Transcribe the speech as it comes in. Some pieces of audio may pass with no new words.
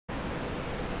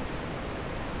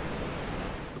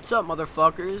What's up,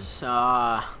 motherfuckers?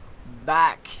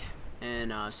 Back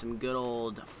in some good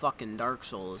old fucking Dark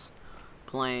Souls,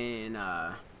 playing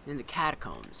in the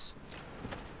catacombs.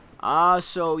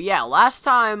 So yeah, last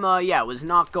time, yeah, it was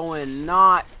not going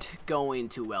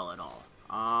too well at all.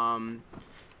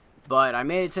 But I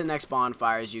made it to the next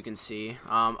bonfire, as you can see.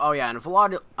 Oh yeah, and if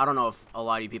I don't know if a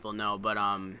lot of you people know, but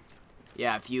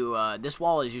yeah, if you this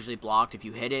wall is usually blocked. If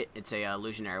you hit it, it's a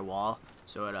illusionary wall,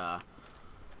 so it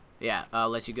yeah,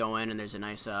 lets you go in, and there's a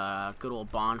nice, good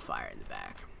old bonfire in the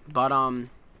back. But,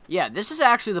 yeah, this is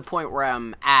actually the point where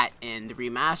I'm at in the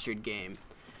remastered game.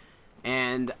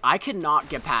 And I cannot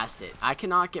get past it. I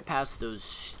cannot get past those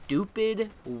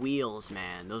stupid wheels,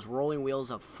 man. Those rolling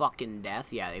wheels of fucking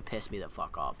death. Yeah, they piss me the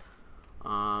fuck off.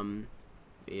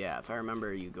 Yeah, if I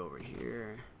remember, you go over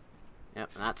here. Yep,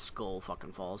 and that skull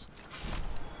fucking falls.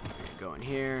 Go in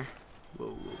here.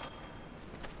 Whoa.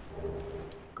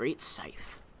 Great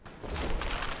scythe.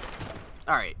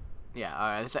 Alright. Yeah,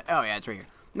 oh yeah, it's right here.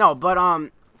 No, but,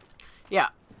 yeah.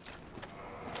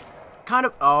 Kind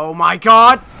of, oh my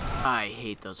god! I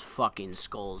hate those fucking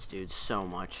skulls, dude, so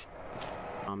much.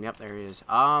 Yep, there he is.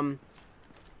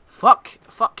 Fuck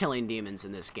killing demons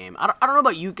in this game. I don't know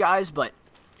about you guys, but,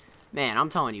 man, I'm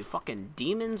telling you, fucking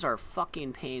demons are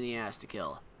fucking pain in the ass to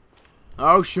kill.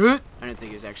 Oh, shit! I didn't think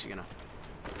he was actually gonna...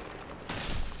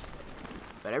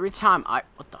 But every time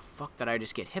what the fuck did I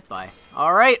just get hit by?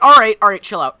 Alright,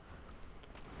 chill out.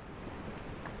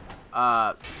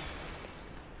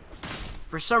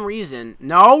 For some reason,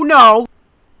 no!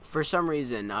 For some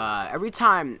reason, every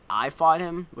time I fought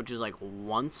him, which is like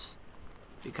once,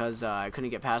 because I couldn't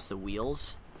get past the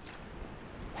wheels,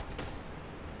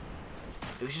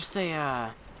 it was just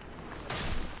a,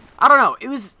 I don't know, it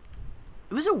was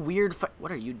a weird fight.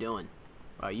 What are you doing?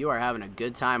 Well, you are having a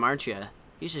good time, aren't you?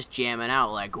 He's just jamming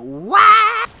out like,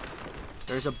 what?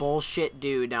 There's a bullshit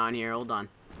dude down here. Hold on.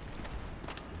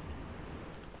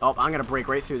 Oh, I'm going to break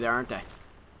right through there, aren't I?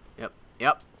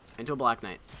 Yep. Into a Black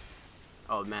Knight.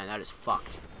 Oh, man, that is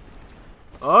fucked.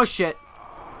 Oh, shit.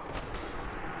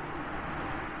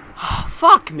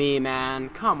 Fuck me, man.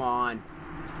 Come on.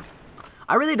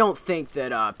 I really don't think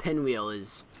that Pinwheel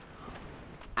is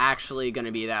actually going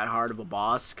to be that hard of a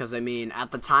boss, because I mean,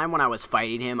 at the time when I was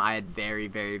fighting him, I had very,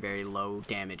 very, very low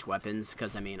damage weapons,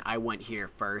 because I mean, I went here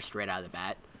first right out of the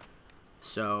bat.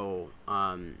 So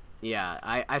yeah,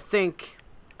 I think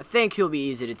he'll be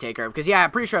easy to take care of, because yeah,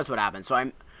 I'm pretty sure that's what happened.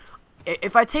 So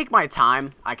if I take my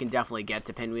time, I can definitely get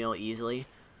to Pinwheel easily.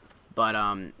 But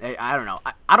I don't know.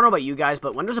 I don't know about you guys,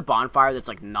 but when there's a bonfire that's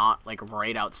like not like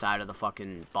right outside of the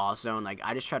fucking boss zone, like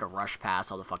I just try to rush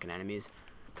past all the fucking enemies.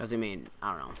 Because, I mean,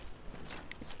 I don't know.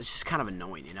 It's just kind of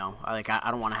annoying, you know? I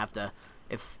don't want to have to...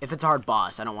 If it's a hard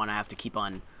boss, I don't want to have to keep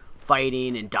on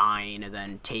fighting and dying and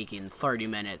then taking 30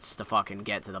 minutes to fucking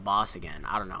get to the boss again.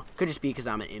 I don't know. Could just be because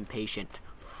I'm an impatient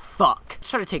fuck.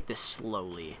 Let's try to take this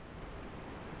slowly.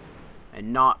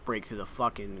 And not break through the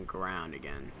fucking ground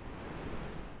again.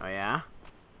 Oh, yeah?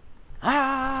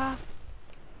 Ah!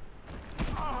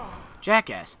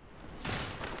 Jackass.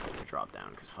 Drop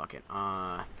down, because fuck it.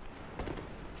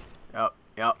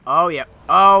 Yep. Oh, yeah.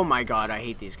 Oh, my God. I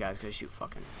hate these guys because they shoot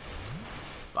fucking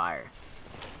fire.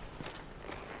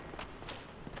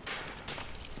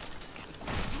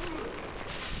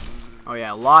 Oh,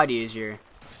 yeah. A lot easier.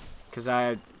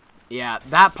 Because yeah,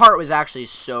 that part was actually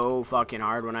so fucking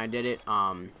hard when I did it.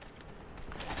 When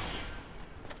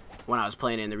I was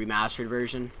playing in the remastered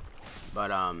version.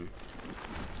 But, I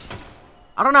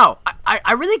don't know.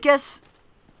 I really guess...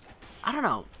 I don't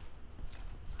know.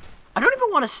 I don't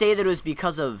even want to say that it was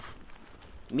because of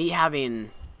me having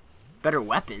better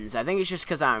weapons. I think it's just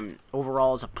because I'm,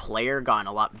 overall, as a player, gotten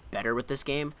a lot better with this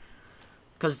game.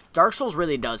 Because Dark Souls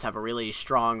really does have a really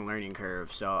strong learning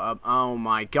curve. So, oh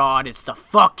my god, it's the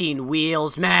fucking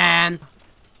wheels, man!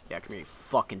 Yeah, come here, you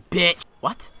fucking bitch.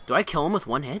 What? Do I kill him with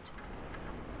one hit?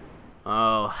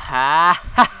 Oh,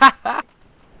 ha.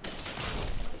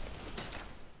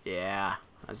 Yeah,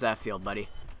 how's that feel, buddy?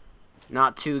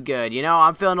 Not too good. You know,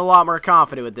 I'm feeling a lot more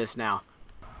confident with this now.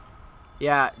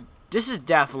 Yeah, this is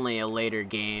definitely a later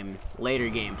game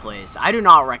place. I do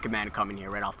not recommend coming here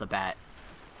right off the bat.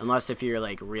 Unless if you're,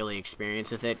 like, really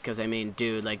experienced with it. Because, I mean,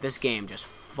 dude, like, this game just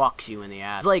fucks you in the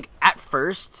ass. Like, at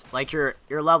first, like, your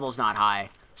level's not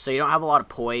high. So you don't have a lot of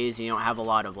poise. And you don't have a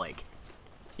lot of, like...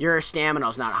 Your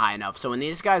stamina's not high enough. So when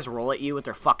these guys roll at you with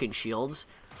their fucking shields,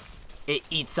 it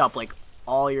eats up, like,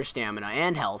 all your stamina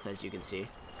and health, as you can see.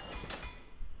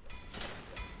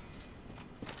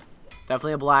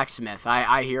 Definitely a blacksmith.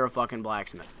 I hear a fucking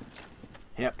blacksmith.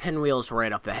 Yep, Pinwheel's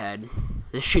right up ahead.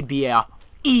 This should be a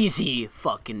easy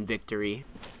fucking victory.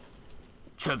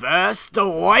 Traverse the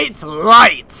white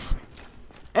light!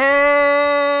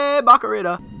 Hey,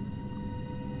 Bacarita!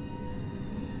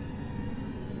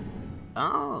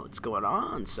 Oh, what's going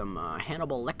on? Some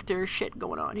Hannibal Lecter shit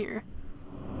going on here.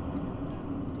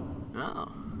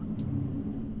 Oh.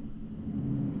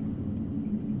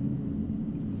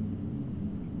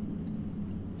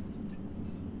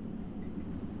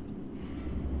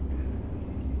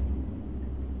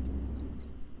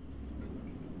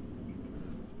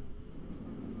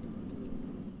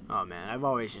 Oh man, I've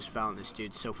always just found this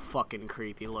dude so fucking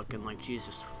creepy looking, like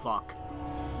Jesus fuck.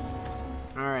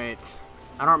 Alright.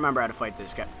 I don't remember how to fight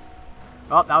this guy.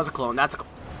 Oh, that was a clone. That's a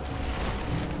clone.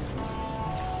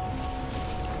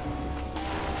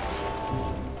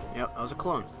 Yep, that was a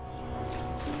clone.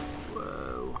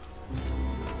 Whoa.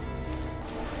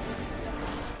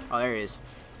 Oh, there he is.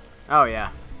 Oh, yeah.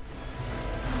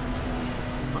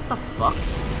 What the fuck?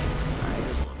 Alright,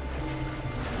 there's a little bit.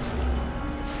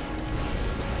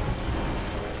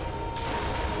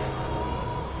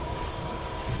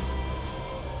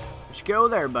 Let's go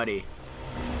there, buddy.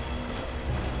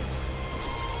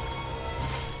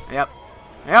 Yep.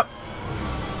 Yep.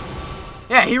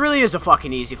 Yeah, he really is a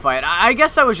fucking easy fight. I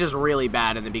guess I was just really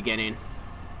bad in the beginning.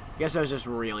 I guess I was just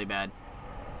really bad.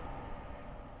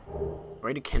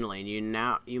 Rated kindling. You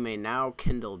may now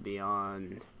kindle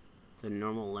beyond the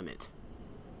normal limit.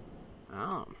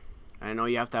 Oh. I know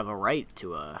you have to have a right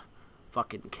to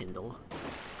fucking kindle.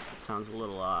 Sounds a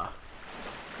little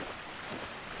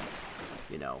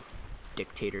you know,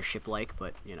 dictatorship like,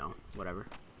 but you know, whatever.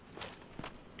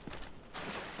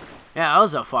 Yeah, that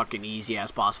was a fucking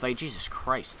easy-ass boss fight. Jesus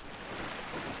Christ.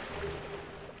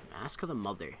 Mask of the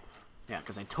Mother. Yeah,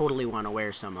 because I totally want to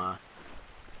wear some,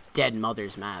 dead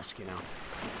mother's mask, you know.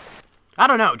 I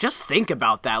don't know. Just think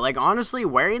about that. Like, honestly,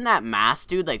 wearing that mask,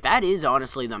 dude, like, that is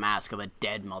honestly the mask of a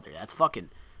dead mother. That's fucking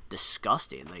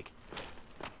disgusting. Like,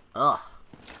 ugh.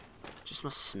 Just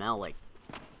must smell like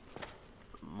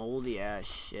moldy-ass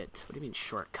shit. What do you mean,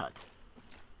 shortcut?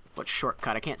 What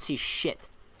shortcut? I can't see shit.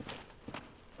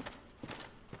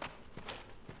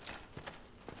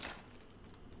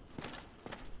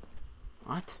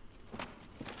 What?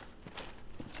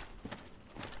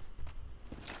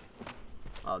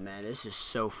 Oh man, this is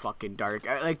so fucking dark.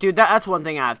 Like, dude, that's one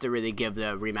thing I have to really give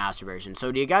the remastered version.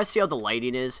 So, do you guys see how the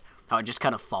lighting is? How it just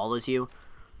kind of follows you?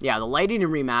 Yeah, the lighting in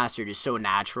remastered is so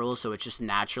natural, so it's just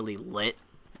naturally lit.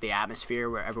 The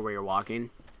atmosphere everywhere you're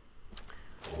walking.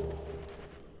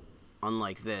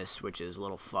 Unlike this, which is a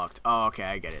little fucked. Oh, okay,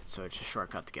 I get it. So it's a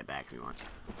shortcut to get back if you want.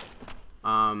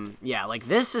 Yeah, like,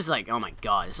 this is like, oh my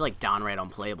god, this is like downright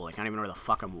unplayable. I can't even know where the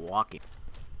fuck I'm walking.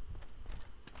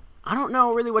 I don't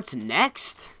know really what's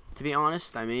next, to be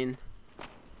honest. I mean,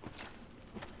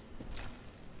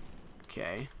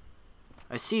 okay.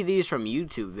 I see these from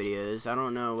YouTube videos. I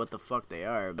don't know what the fuck they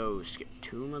are. Oh,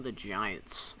 Tomb of the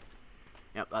Giants.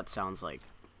 Yep, that sounds like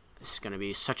this is gonna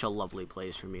be such a lovely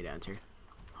place for me to enter.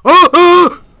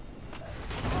 Oh,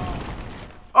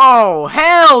 oh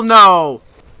hell no!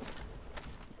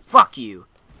 Fuck you.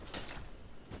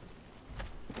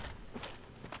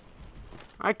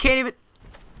 I can't even...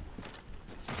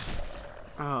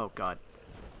 Oh, God.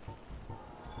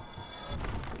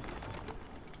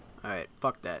 Alright,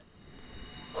 fuck that.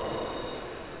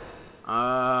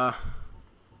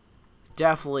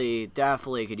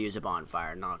 Definitely could use a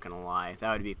bonfire, not gonna lie.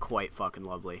 That would be quite fucking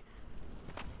lovely.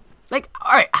 Like,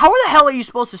 alright, how the hell are you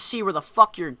supposed to see where the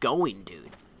fuck you're going,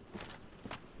 dude?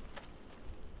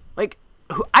 Like,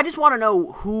 I just want to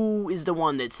know who is the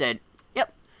one that said,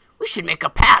 yep, we should make a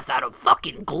path out of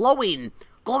fucking glowing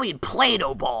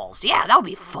Play-Doh balls. Yeah, that would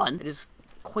be fun. It is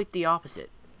quite the opposite.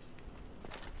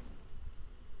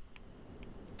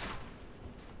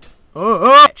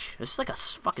 This is like a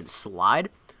fucking slide.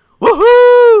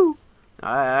 Woohoo!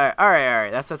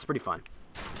 Alright. That's pretty fun.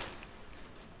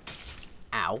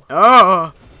 Ow.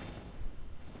 Oh!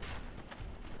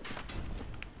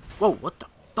 Whoa, what the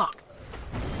fuck?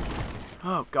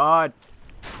 Oh, God.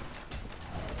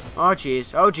 Oh,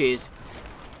 jeez. Oh, jeez.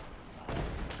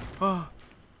 Oh.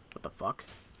 What the fuck?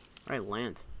 Where did I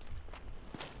land?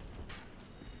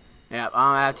 Yeah, I'm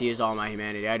gonna have to use all my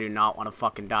humanity. I do not want to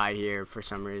fucking die here for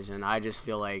some reason. I just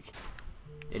feel like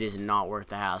it is not worth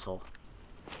the hassle.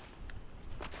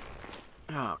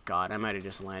 Oh, God. I might have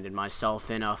just landed myself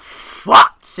in a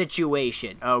fucked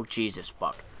situation. Oh, Jesus,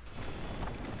 fuck.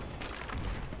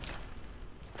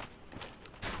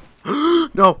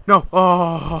 No.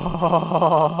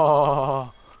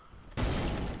 Oh,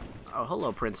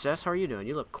 hello, princess. How are you doing?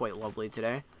 You look quite lovely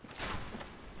today.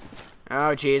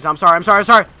 Oh, jeez. I'm sorry.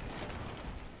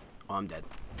 Oh, I'm dead.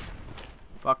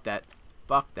 Fuck that.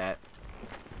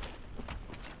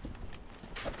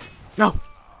 No!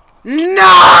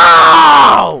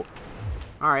 No!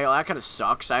 Alright, well that kind of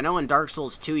sucks. I know in Dark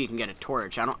Souls 2 you can get a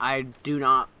torch. I do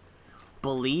not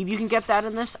believe you can get that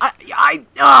in this.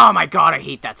 Oh my god, I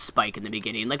hate that spike in the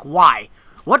beginning. Like, why?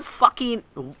 What fucking,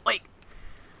 like,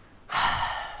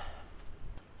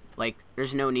 like,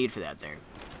 there's no need for that there.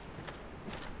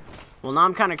 Well, now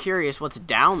I'm kind of curious what's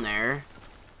down there.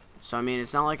 So, I mean,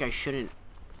 it's not like I shouldn't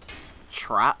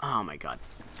try. Oh my god.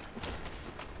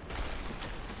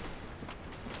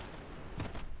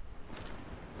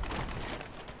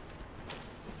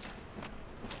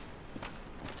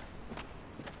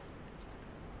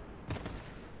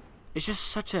 It's just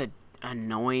such a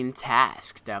annoying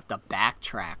task to have to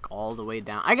backtrack all the way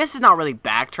down. I guess it's not really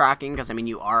backtracking, because, I mean,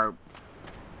 you are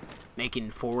making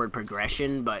forward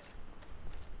progression, but...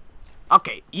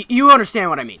 Okay, you understand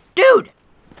what I mean. Dude!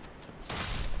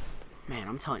 Man,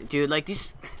 I'm telling you, dude, like,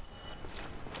 these...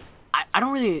 I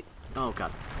don't really... Oh,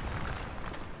 God.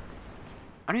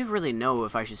 I don't even really know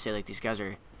if I should say, like, these guys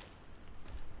are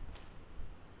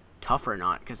tough or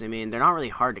not, because, I mean, they're not really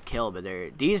hard to kill, but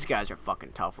these guys are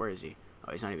fucking tough. Where is he?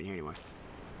 Oh, he's not even here anymore.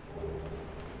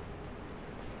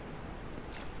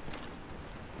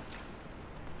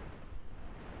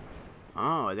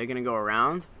 Oh, are they gonna go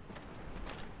around?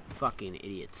 Fucking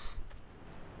idiots.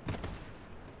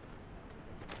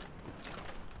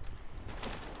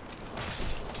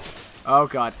 Oh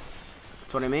god.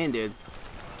 That's what I mean, dude.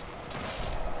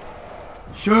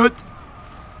 Shit!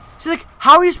 See, like,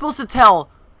 how are you supposed to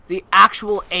tell the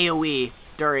actual AoE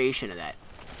duration of that?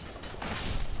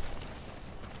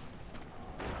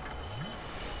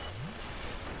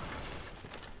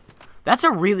 That's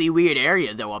a really weird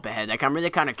area, though, up ahead. Like, I'm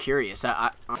really kind of curious.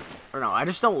 I don't know. I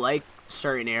just don't like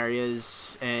certain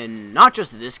areas, and not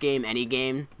just this game, any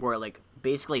game, where it, like,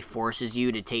 basically forces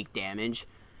you to take damage.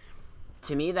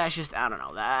 To me, that's just, I don't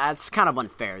know. That's kind of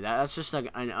unfair. That's just, like,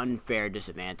 an unfair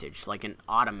disadvantage. Like, an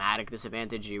automatic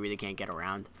disadvantage you really can't get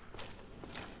around.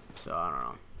 So, I don't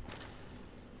know.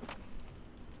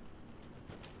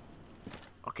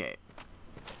 Okay.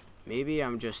 Maybe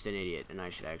I'm just an idiot, and I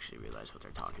should actually realize what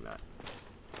they're talking about.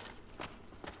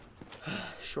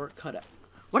 Shortcut.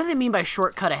 What do they mean by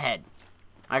shortcut ahead?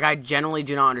 Like, I generally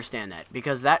do not understand that,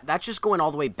 because that's just going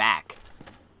all the way back.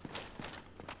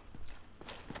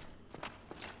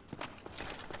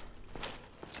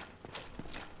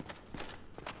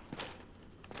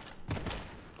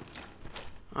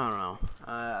 I don't know.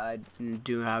 I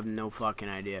do have no fucking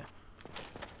idea.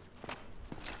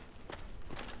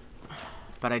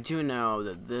 But I do know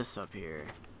that this up here...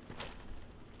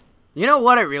 You know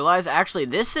what I realized? Actually,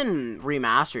 this in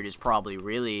Remastered is probably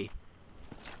really...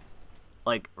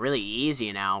 like, really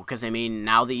easy now. Because, I mean,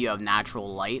 now that you have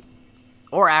natural light...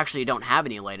 or actually you don't have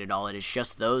any light at all. It is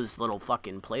just those little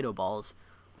fucking Play-Doh balls.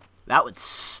 That would...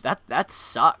 that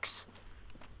sucks.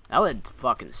 That would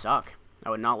fucking suck.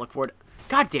 I would not look forward...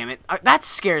 God damn it. That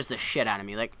scares the shit out of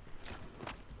me. Like...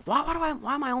 Why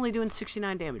am I only doing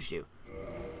 69 damage to you?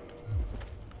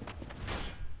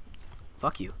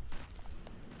 Fuck you.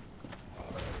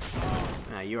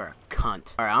 Ah, you are a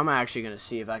cunt. Alright, I'm actually gonna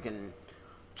see if I can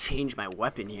change my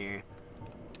weapon here.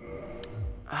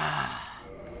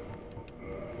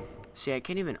 See, I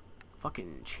can't even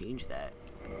fucking change that.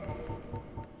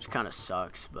 Which kind of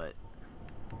sucks, but...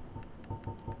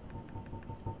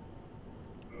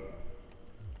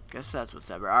 guess that's what's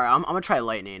ever. Alright, I'm gonna try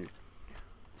lightning.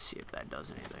 See if that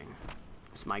does anything.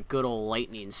 It's my good old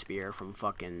lightning spear from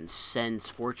fucking Sen's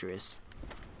Fortress.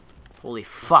 Holy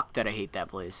fuck, that I hate that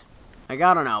place. Like,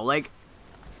 I don't know, like,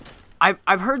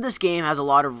 I've heard this game has a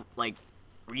lot of, like,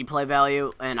 replay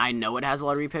value, and I know it has a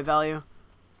lot of replay value.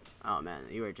 Oh, man,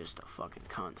 you are just a fucking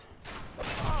cunt.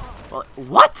 Well,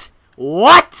 what?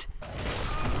 What?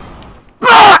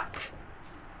 Fuck!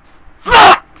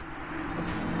 Fuck!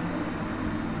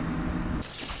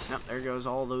 Yep, there goes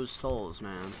all those souls,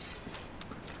 man.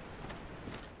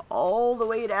 All the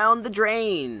way down the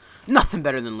drain. Nothing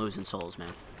better than losing souls,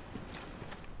 man.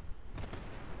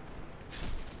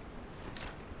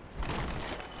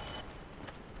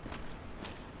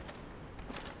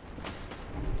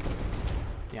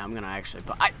 Yeah, I'm gonna actually...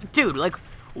 dude, like,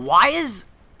 why is...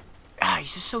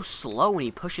 he's just so slow when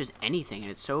he pushes anything,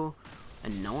 and it's so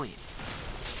annoying.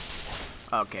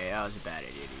 Okay, that was a bad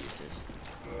idea to use this.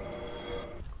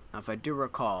 Now, if I do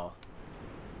recall,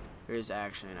 there's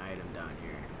actually an item down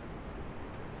here.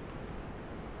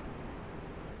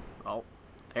 Oh,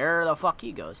 there the fuck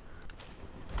he goes.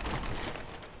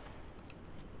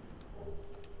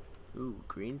 Ooh,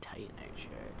 green titanite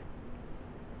shard.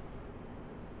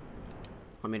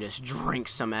 Let me just drink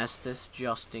some Estus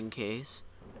just in case.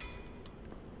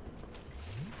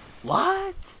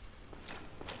 What?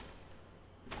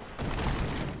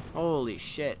 Holy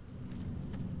shit.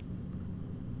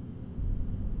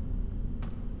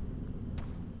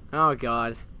 Oh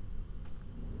god.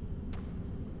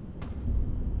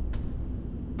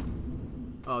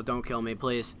 Oh, don't kill me,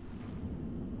 please.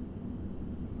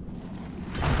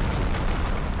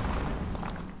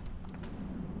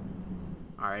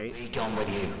 Alright. Be gone with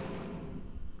you.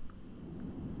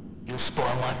 You'll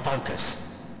spoil my focus.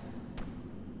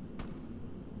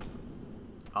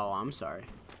 Oh, I'm sorry.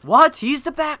 What? He's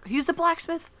the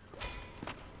blacksmith?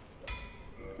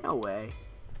 No way.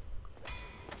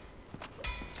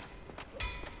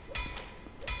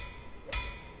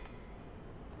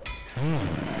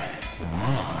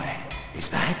 Why? Is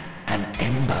that an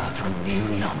ember from New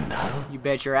Londo? You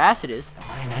bet your ass it is.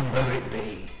 Fine ember it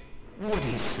be. What do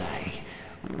you say?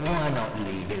 Why not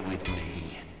leave it with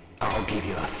me? I'll give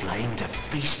you a flame to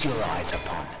feast your eyes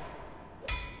upon.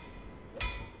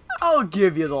 I'll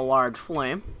give you the large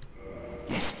flame.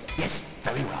 Yes, yes,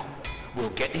 very well. We'll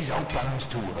get these old bones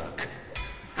to work.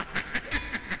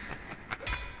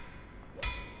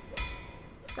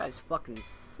 This guy's fucking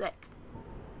sick.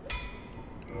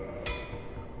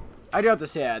 I do have to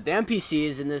say that the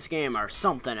NPCs in this game are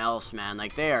something else, man.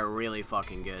 Like, they are really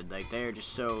fucking good. Like, they are just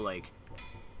so, like,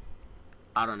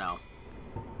 I don't know,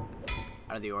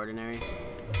 out of the ordinary.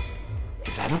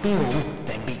 If that'll be all,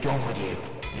 then be gone with you.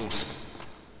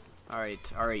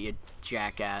 Alright, you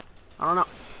jackass. I don't know.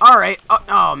 Alright.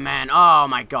 Oh, man. Oh,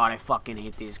 my God. I fucking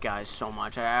hate these guys so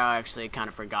much. I actually kind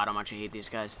of forgot how much I hate these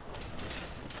guys.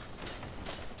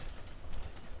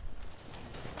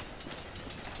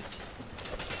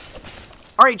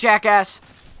 Alright, jackass.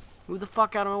 Move the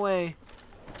fuck out of my way.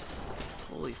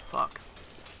 Holy fuck.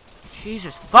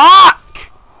 Jesus fuck!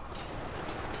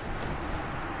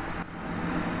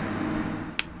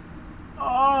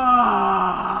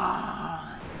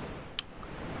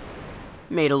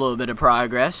 Made a little bit of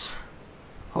progress.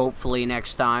 Hopefully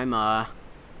next time,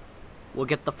 we'll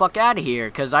get the fuck out of here,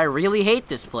 because I really hate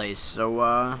this place.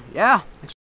 So, yeah.